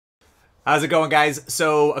How's it going, guys?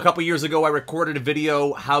 So a couple years ago, I recorded a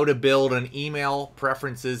video how to build an email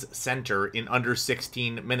preferences center in under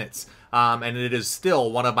 16 minutes. And it is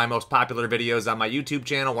still one of my most popular videos on my YouTube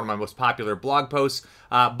channel, one of my most popular blog posts.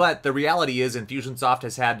 But the reality is Infusionsoft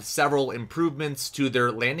has had several improvements to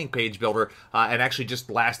their landing page builder, and actually just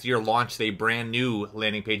last year launched a brand new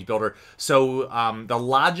landing page builder. So the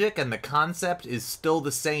logic and the concept is still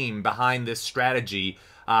the same behind this strategy.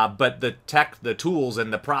 But the tech, the tools,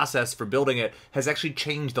 and the process for building it has actually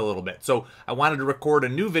changed a little bit. So I wanted to record a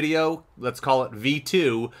new video, let's call it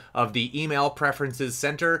V2, of the Email Preferences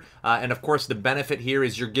Center. And of course, the benefit here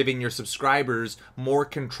is you're giving your subscribers more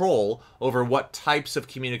control over what types of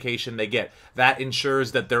communication they get. That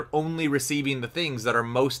ensures that they're only receiving the things that are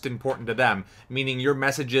most important to them, meaning your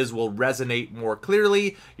messages will resonate more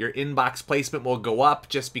clearly, your inbox placement will go up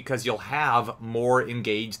just because you'll have more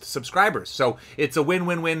engaged subscribers. So it's a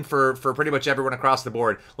win-win-win for pretty much everyone across the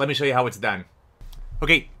board. Let me show you how it's done.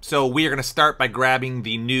 Okay, so we are going to start by grabbing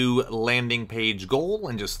the new landing page goal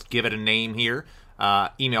and just give it a name here.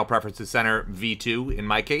 Email Preferences Center V2 in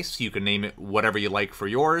my case. You can name it whatever you like for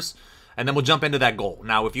yours. And then we'll jump into that goal.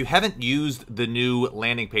 Now, if you haven't used the new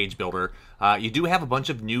landing page builder, you do have a bunch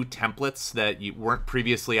of new templates that weren't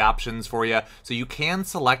previously options for you. So you can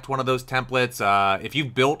select one of those templates. If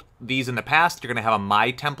you've built these in the past, you're going to have a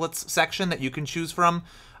My Templates section that you can choose from.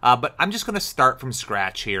 But I'm just going to start from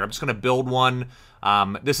scratch here. I'm just going to build one.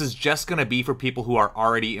 This is just going to be for people who are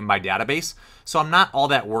already in my database. So I'm not all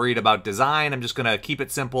that worried about design. I'm just going to keep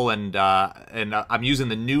it simple, and I'm using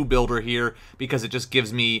the new builder here because it just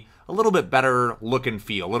gives me a little bit better look and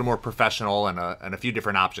feel, a little more professional, and a few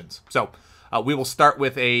different options. So we will start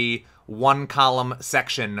with a one-column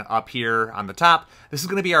section up here on the top. This is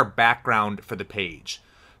going to be our background for the page.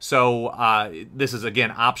 So this is,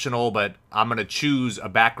 again, optional, but I'm going to choose a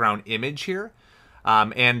background image here.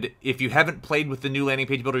 And if you haven't played with the new landing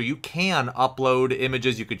page builder, you can upload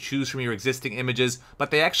images. You could choose from your existing images, but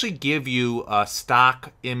they actually give you a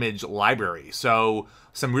stock image library. So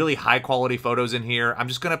some really high quality photos in here. I'm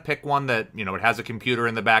just going to pick one that, it has a computer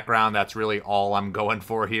in the background. That's really all I'm going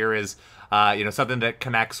for here is, something that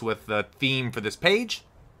connects with the theme for this page.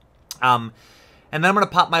 And then I'm going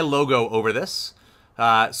to pop my logo over this.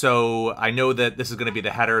 So I know that this is going to be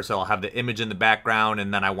the header, so I'll have the image in the background,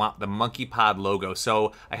 and then I want the Monkeypod logo.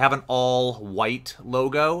 So I have an all-white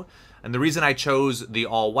logo, and the reason I chose the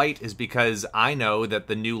all-white is because I know that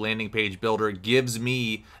the new landing page builder gives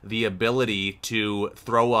me the ability to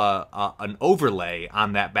throw an overlay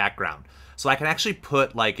on that background. So I can actually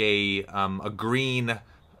put like a green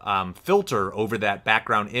filter over that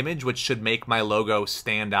background image, which should make my logo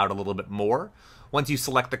stand out a little bit more. Once you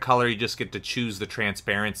select the color, you just get to choose the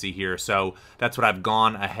transparency here. So that's what I've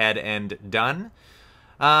gone ahead and done.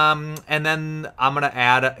 And then I'm going to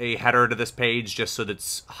add a header to this page just so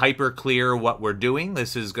that's hyper clear what we're doing.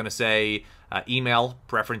 This is going to say Email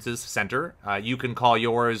Preferences Center. You can call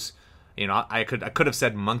yours, I could have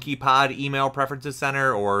said Monkeypod Email Preferences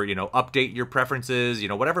Center, or, update your preferences,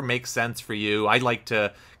 whatever makes sense for you. I like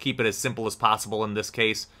to keep it as simple as possible in this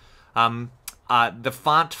case. The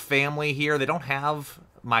font family here, they don't have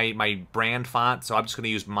my brand font, so I'm just going to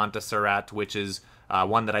use Montserrat, which is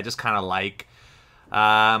one that I just kind of like.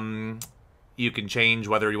 You can change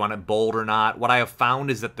whether you want it bold or not. What I have found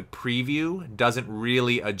is that the preview doesn't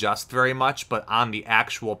really adjust very much, but on the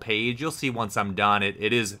actual page, you'll see once I'm done,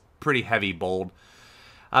 it is pretty heavy bold.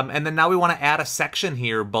 And then now we want to add a section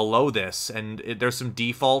here below this, and there's some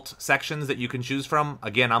default sections that you can choose from.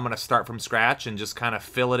 Again, I'm going to start from scratch and just kind of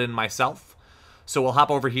fill it in myself. So we'll hop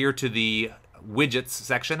over here to the widgets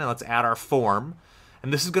section and let's add our form.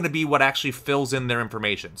 And this is going to be what actually fills in their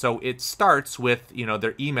information. So it starts with,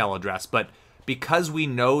 their email address, but because we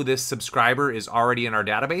know this subscriber is already in our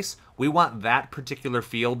database, we want that particular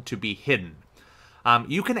field to be hidden.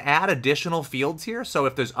 You can add additional fields here. So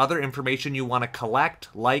if there's other information you want to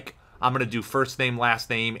collect, like I'm going to do first name, last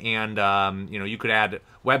name, and, you could add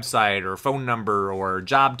website or phone number or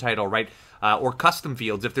job title, right? Or custom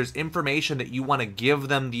fields. If there's information that you want to give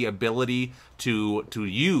them the ability to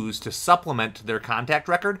use to supplement their contact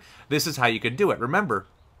record, this is how you could do it. Remember,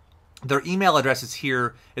 their email address is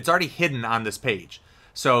here. It's already hidden on this page.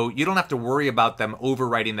 So you don't have to worry about them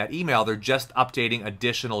overwriting that email. They're just updating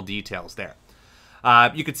additional details there.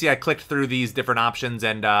 You can see I clicked through these different options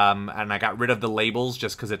and I got rid of the labels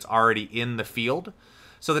just because it's already in the field.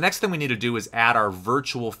 So the next thing we need to do is add our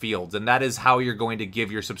virtual fields, and that is how you're going to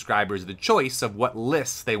give your subscribers the choice of what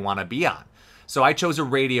lists they want to be on. So I chose a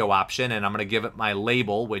radio option, and I'm going to give it my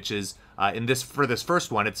label, which is, for this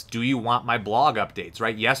first one, it's do you want my blog updates,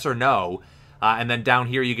 right? Yes or no. And then down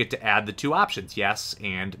here you get to add the two options, yes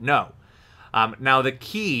and no. Now, the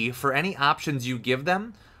key for any options you give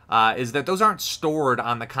them is that those aren't stored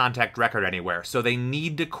on the contact record anywhere, so they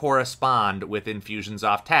need to correspond with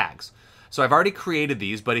Infusionsoft tags. So I've already created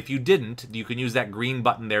these, but if you didn't, you can use that green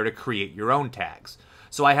button there to create your own tags.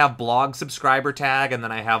 So I have blog subscriber tag, and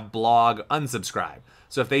then I have blog unsubscribe.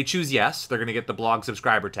 So if they choose yes, they're going to get the blog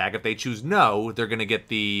subscriber tag. If they choose no, they're going to get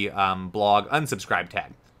the blog unsubscribe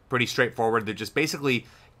tag. Pretty straightforward. They're just basically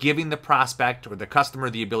giving the prospect or the customer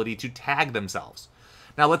the ability to tag themselves.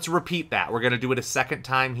 Now let's repeat that. We're going to do it a second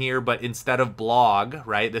time here, but instead of blog,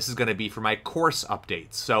 right, this is going to be for my course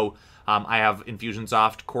updates. So I have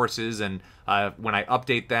Infusionsoft courses, and when I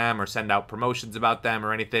update them or send out promotions about them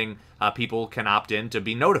or anything, people can opt in to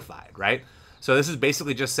be notified, right? So this is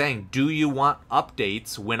basically just saying, do you want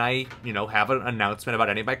updates when I, have an announcement about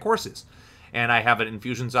any of my courses? And I have an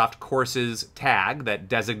Infusionsoft courses tag that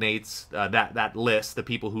designates that list, the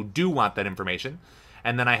people who do want that information.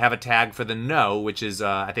 And then I have a tag for the no, which is,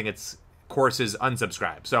 I think it's courses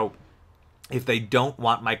unsubscribe. So if they don't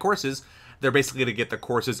want my courses, they're basically going to get the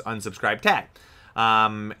courses unsubscribe tag.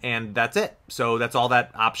 And that's it. So that's all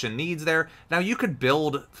that option needs there. Now you could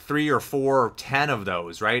build 3 or 4 or 10 of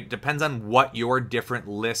those, right? Depends on what your different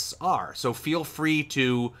lists are. So feel free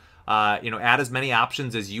to, add as many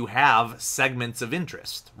options as you have segments of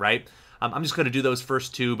interest, right? I'm just going to do those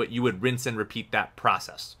first 2, but you would rinse and repeat that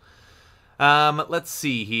process. Let's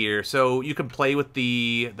see here. So you can play with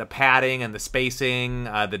the padding and the spacing,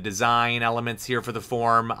 the design elements here for the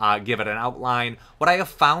form, give it an outline. What I have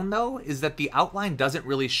found, though, is that the outline doesn't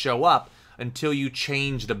really show up until you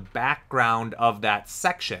change the background of that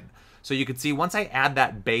section. So you can see once I add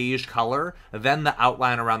that beige color, then the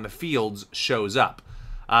outline around the fields shows up.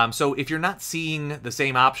 So if you're not seeing the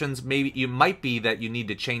same options, maybe it might be that you need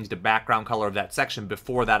to change the background color of that section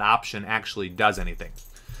before that option actually does anything.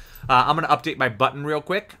 I'm going to update my button real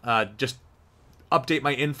quick. Just update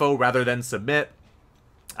my info rather than submit.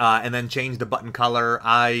 And then change the button color.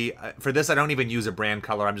 For this, I don't even use a brand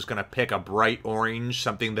color. I'm just going to pick a bright orange,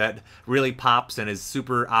 something that really pops and is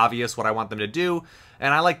super obvious what I want them to do.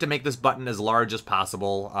 And I like to make this button as large as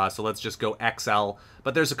possible. So let's just go XL.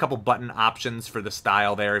 But there's a couple button options for the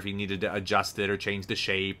style there if you needed to adjust it or change the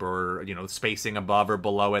shape or, spacing above or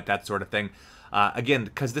below it, that sort of thing. Again,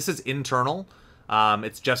 because this is internal,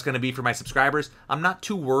 it's just going to be for my subscribers. I'm not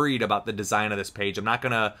too worried about the design of this page. I'm not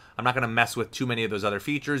gonna mess with too many of those other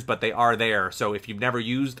features, but they are there. So if you've never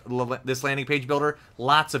used this landing page builder,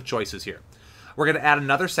 lots of choices here. We're going to add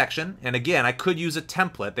another section, and again, I could use a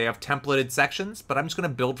template. They have templated sections, but I'm just going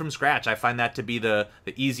to build from scratch. I find that to be the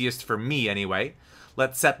easiest for me anyway.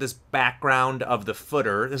 Let's set this background of the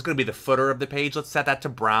footer. This is going to be the footer of the page. Let's set that to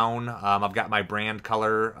brown. I've got my brand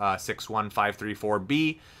color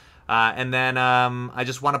 61534B. And then I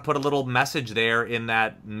just want to put a little message there in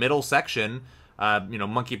that middle section,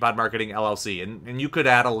 Monkeypod Marketing LLC. And you could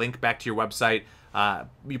add a link back to your website.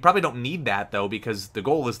 You probably don't need that, though, because the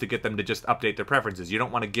goal is to get them to just update their preferences. You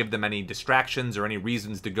don't want to give them any distractions or any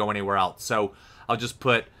reasons to go anywhere else. So I'll just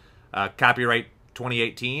put copyright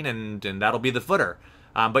 2018, and that'll be the footer.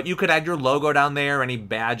 But you could add your logo down there, any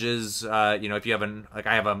badges, if you have I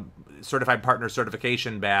have a certified partner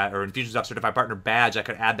certification badge or Infusionsoft certified partner badge, I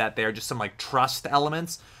could add that there, just some like trust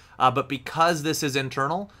elements. But because this is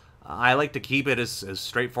internal, I like to keep it as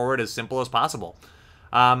straightforward, as simple as possible.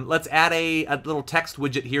 Let's add a little text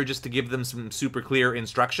widget here just to give them some super clear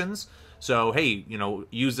instructions. So, hey,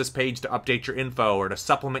 use this page to update your info or to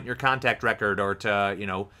supplement your contact record or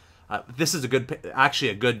to, this is actually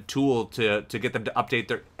a good tool to get them to update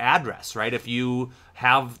their address, right? If you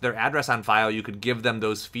have their address on file, you could give them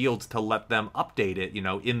those fields to let them update it,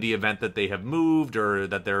 in the event that they have moved or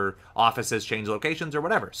that their office has changed locations or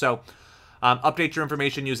whatever. So update your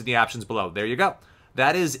information using the options below. There you go.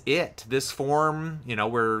 That is it. This form,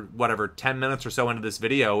 we're 10 minutes or so into this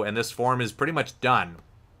video, and this form is pretty much done.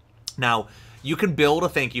 Now, you can build a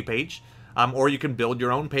thank you page. Or you can build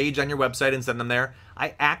your own page on your website and send them there.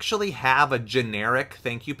 I actually have a generic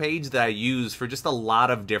thank you page that I use for just a lot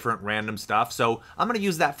of different random stuff. So I'm going to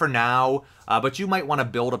use that for now, but you might want to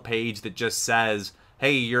build a page that just says,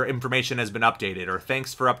 hey, your information has been updated, or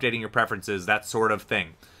thanks for updating your preferences, that sort of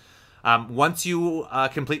thing. Once you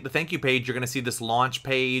complete the thank you page, you're going to see this launch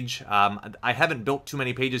page. I haven't built too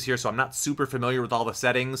many pages here, so I'm not super familiar with all the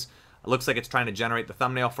settings. It looks like it's trying to generate the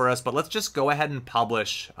thumbnail for us, but let's just go ahead and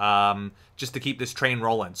publish just to keep this train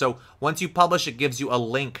rolling. So once you publish, it gives you a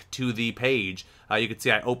link to the page. You can see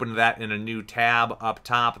I opened that in a new tab up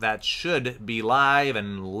top. That should be live,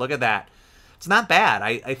 and look at that. It's not bad.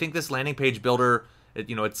 I think this landing page builder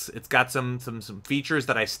It's got some features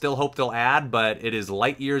that I still hope they'll add, but it is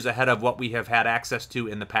light years ahead of what we have had access to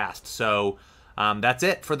in the past. So that's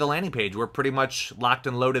it for the landing page. We're pretty much locked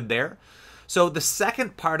and loaded there. So the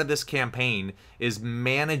second part of this campaign is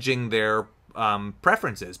managing their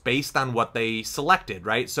preferences based on what they selected,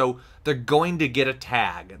 right? So they're going to get a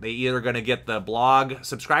tag. They either going to get the blog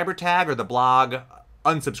subscriber tag or the blog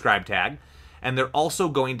unsubscribe tag. And they're also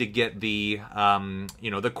going to get the,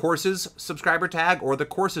 the courses subscriber tag or the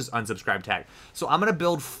courses unsubscribe tag. So I'm going to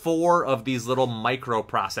build 4 of these little micro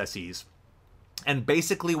processes. And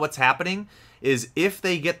basically what's happening is if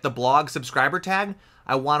they get the blog subscriber tag,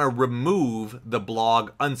 I want to remove the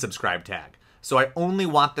blog unsubscribe tag. So I only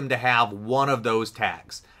want them to have one of those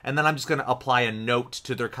tags. And then I'm just going to apply a note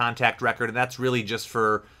to their contact record. And that's really just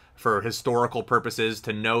for historical purposes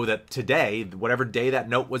to know that today, whatever day that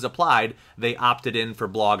note was applied, they opted in for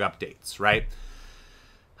blog updates, right?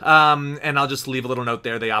 And I'll just leave a little note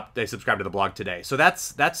there. They subscribed to the blog today. So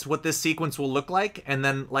that's what this sequence will look like. And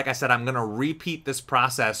then, like I said, I'm going to repeat this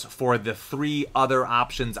process for the 3 other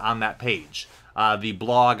options on that page. The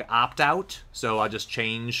blog opt-out. So I'll just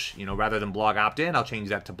change, rather than blog opt-in, I'll change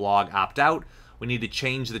that to blog opt-out. We need to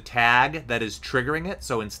change the tag that is triggering it.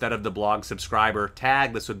 So instead of the blog subscriber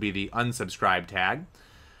tag, this would be the unsubscribe tag.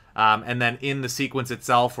 And then in the sequence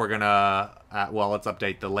itself, we're going to, let's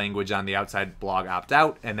update the language on the outside blog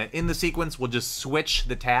opt-out. And then in the sequence, we'll just switch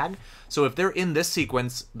the tag. So if they're in this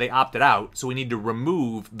sequence, they opted out. So we need to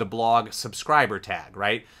remove the blog subscriber tag,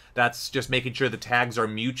 right? That's just making sure the tags are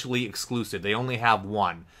mutually exclusive. They only have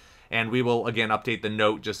one. And we will, again, update the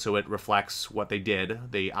note just so it reflects what they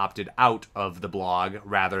did. They opted out of the blog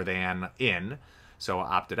rather than in. So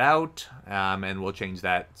opted out, and we'll change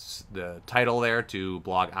the title there to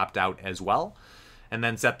blog opt-out as well. And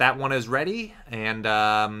then set that one as ready, and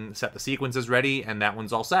set the sequence as ready, and that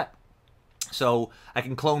one's all set. So I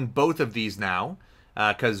can clone both of these now,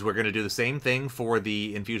 because we're going to do the same thing for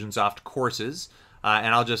the Infusionsoft courses.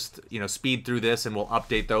 And I'll just, speed through this and we'll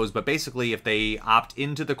update those. But basically, if they opt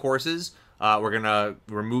into the courses, we're going to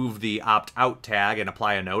remove the opt-out tag and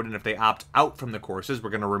apply a note. And if they opt out from the courses,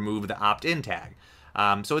 we're going to remove the opt-in tag.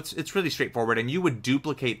 So it's really straightforward. And you would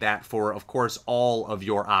duplicate that for, of course, all of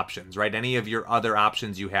your options, right? Any of your other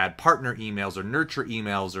options you had, partner emails or nurture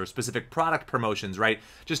emails or specific product promotions, right?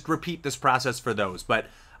 Just repeat this process for those. But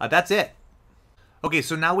that's it. Okay,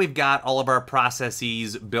 so now we've got all of our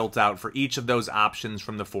processes built out for each of those options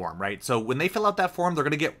from the form, right? So when they fill out that form, they're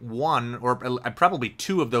going to get 1 or probably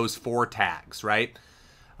 2 of those 4 tags, right?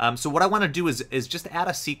 So what I want to do is just add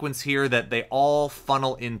a sequence here that they all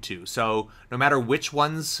funnel into. So no matter which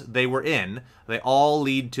ones they were in, they all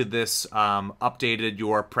lead to this updated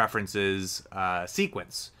your preferences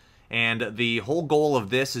sequence. And the whole goal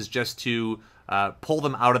of this is just to pull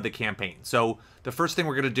them out of the campaign. So the first thing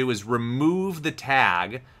we're going to do is remove the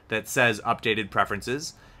tag that says updated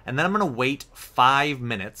preferences. And then I'm going to wait 5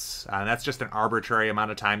 minutes. That's just an arbitrary amount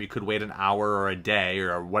of time. You could wait an hour or a day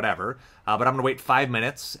or whatever. But I'm going to wait 5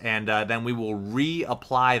 minutes, and then we will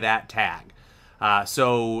reapply that tag.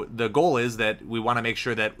 So the goal is that we want to make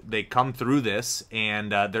sure that they come through this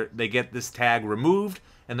and they get this tag removed.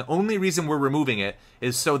 And the only reason we're removing it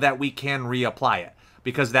is so that we can reapply it,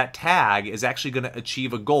 because that tag is actually going to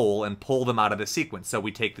achieve a goal and pull them out of the sequence. So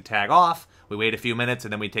we take the tag off, we wait a few minutes,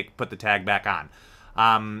 and then we put the tag back on.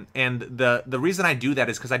 And the reason I do that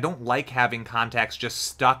is because I don't like having contacts just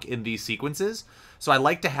stuck in these sequences. So I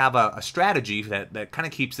like to have a strategy that kind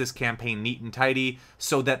of keeps this campaign neat and tidy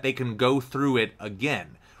so that they can go through it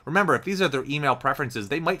again. Remember, if these are their email preferences,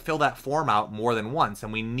 they might fill that form out more than once,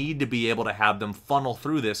 and we need to be able to have them funnel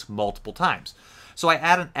through this multiple times. So I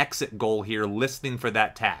add an exit goal here, listening for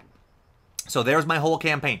that tag. So there's my whole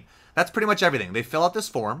campaign. That's pretty much everything. They fill out this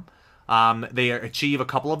form. They achieve a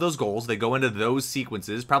couple of those goals. They go into those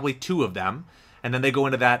sequences, probably 2 of them, and then they go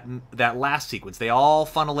into that last sequence. They all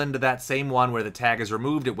funnel into that same one where the tag is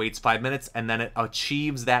removed. It waits 5 minutes, and then it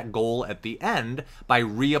achieves that goal at the end by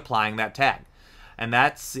reapplying that tag. And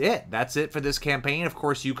that's it. That's it for this campaign. Of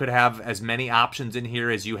course, you could have as many options in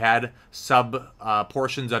here as you had sub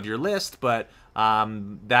portions of your list, but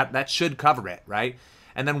that should cover it, right?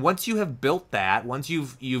 And then once you have built that, once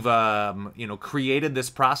you've created this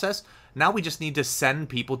process, now we just need to send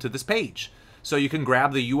people to this page. So you can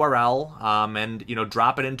grab the URL and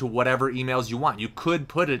drop it into whatever emails you want. You could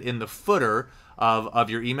put it in the footer of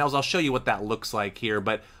your emails. I'll show you what that looks like here,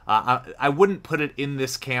 but I wouldn't put it in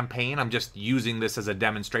this campaign. I'm just using this as a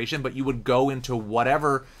demonstration, but you would go into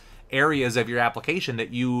whatever areas of your application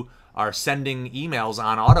that you are sending emails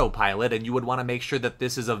on autopilot, and you would want to make sure that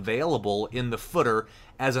this is available in the footer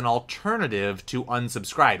as an alternative to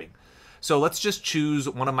unsubscribing. So let's just choose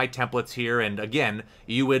one of my templates here. And again,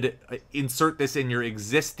 you would insert this in your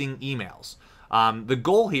existing emails. The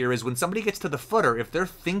goal here is when somebody gets to the footer, if they're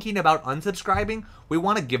thinking about unsubscribing, we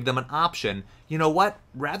want to give them an option. You know what?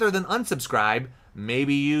 Rather than unsubscribe,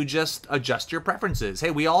 maybe you just adjust your preferences.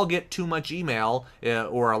 Hey, we all get too much email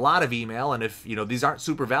or a lot of email, and if these aren't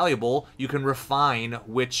super valuable, you can refine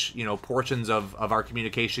which portions of our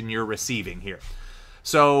communication you're receiving here.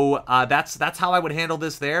 So that's how I would handle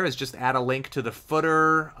this. There is just add a link to the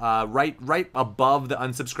footer right above the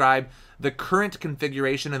unsubscribe. The current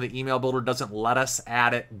configuration of the email builder doesn't let us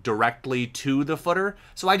add it directly to the footer,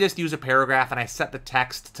 so I just use a paragraph and I set the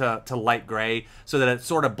text to light gray so that it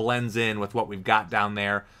sort of blends in with what we've got down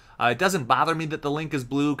there. It doesn't bother me that the link is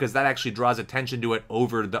blue because that actually draws attention to it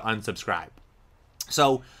over the unsubscribe.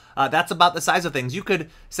 So that's about the size of things. You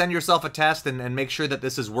could send yourself a test and make sure that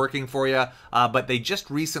this is working for you, but they just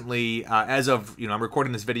recently, as of, I'm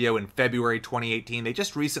recording this video in February 2018, they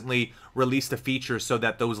just recently released a feature so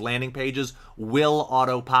that those landing pages will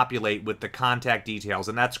auto-populate with the contact details,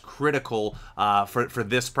 and that's critical for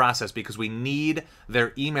this process because we need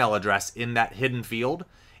their email address in that hidden field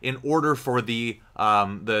in order for the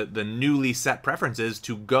newly set preferences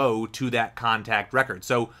to go to that contact record.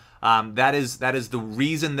 So that is the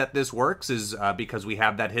reason that this works is because we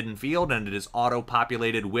have that hidden field and it is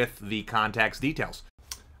auto-populated with the contact's details.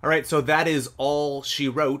 All right, so that is all she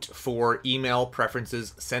wrote for Email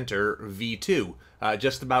Preferences Center V2.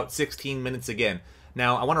 Just about 16 minutes again.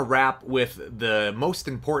 Now, I want to wrap with the most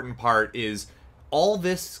important part is all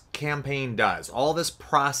this campaign does, all this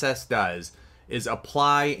process does, is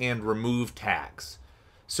apply and remove tags.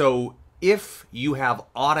 So if you have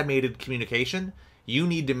automated communication, you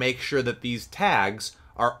need to make sure that these tags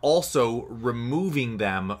are also removing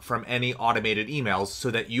them from any automated emails so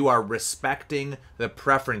that you are respecting the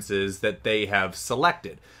preferences that they have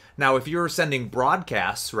selected. Now, if you're sending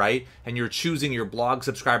broadcasts, right, and you're choosing your blog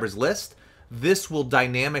subscribers list, this will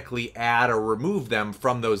dynamically add or remove them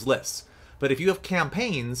from those lists. But if you have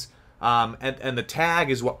campaigns, and the tag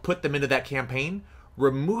is what put them into that campaign,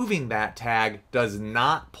 removing that tag does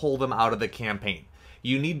not pull them out of the campaign.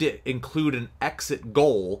 You need to include an exit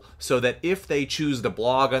goal so that if they choose the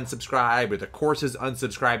blog unsubscribe or the courses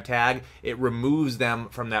unsubscribe tag, it removes them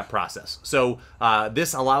from that process. So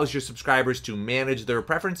this allows your subscribers to manage their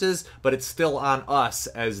preferences, but it's still on us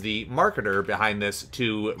as the marketer behind this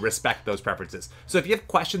to respect those preferences. So if you have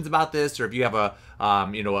questions about this, or if you have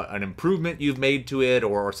an improvement you've made to it,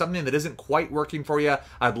 or something that isn't quite working for you,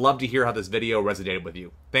 I'd love to hear how this video resonated with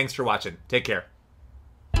you. Thanks for watching. Take care.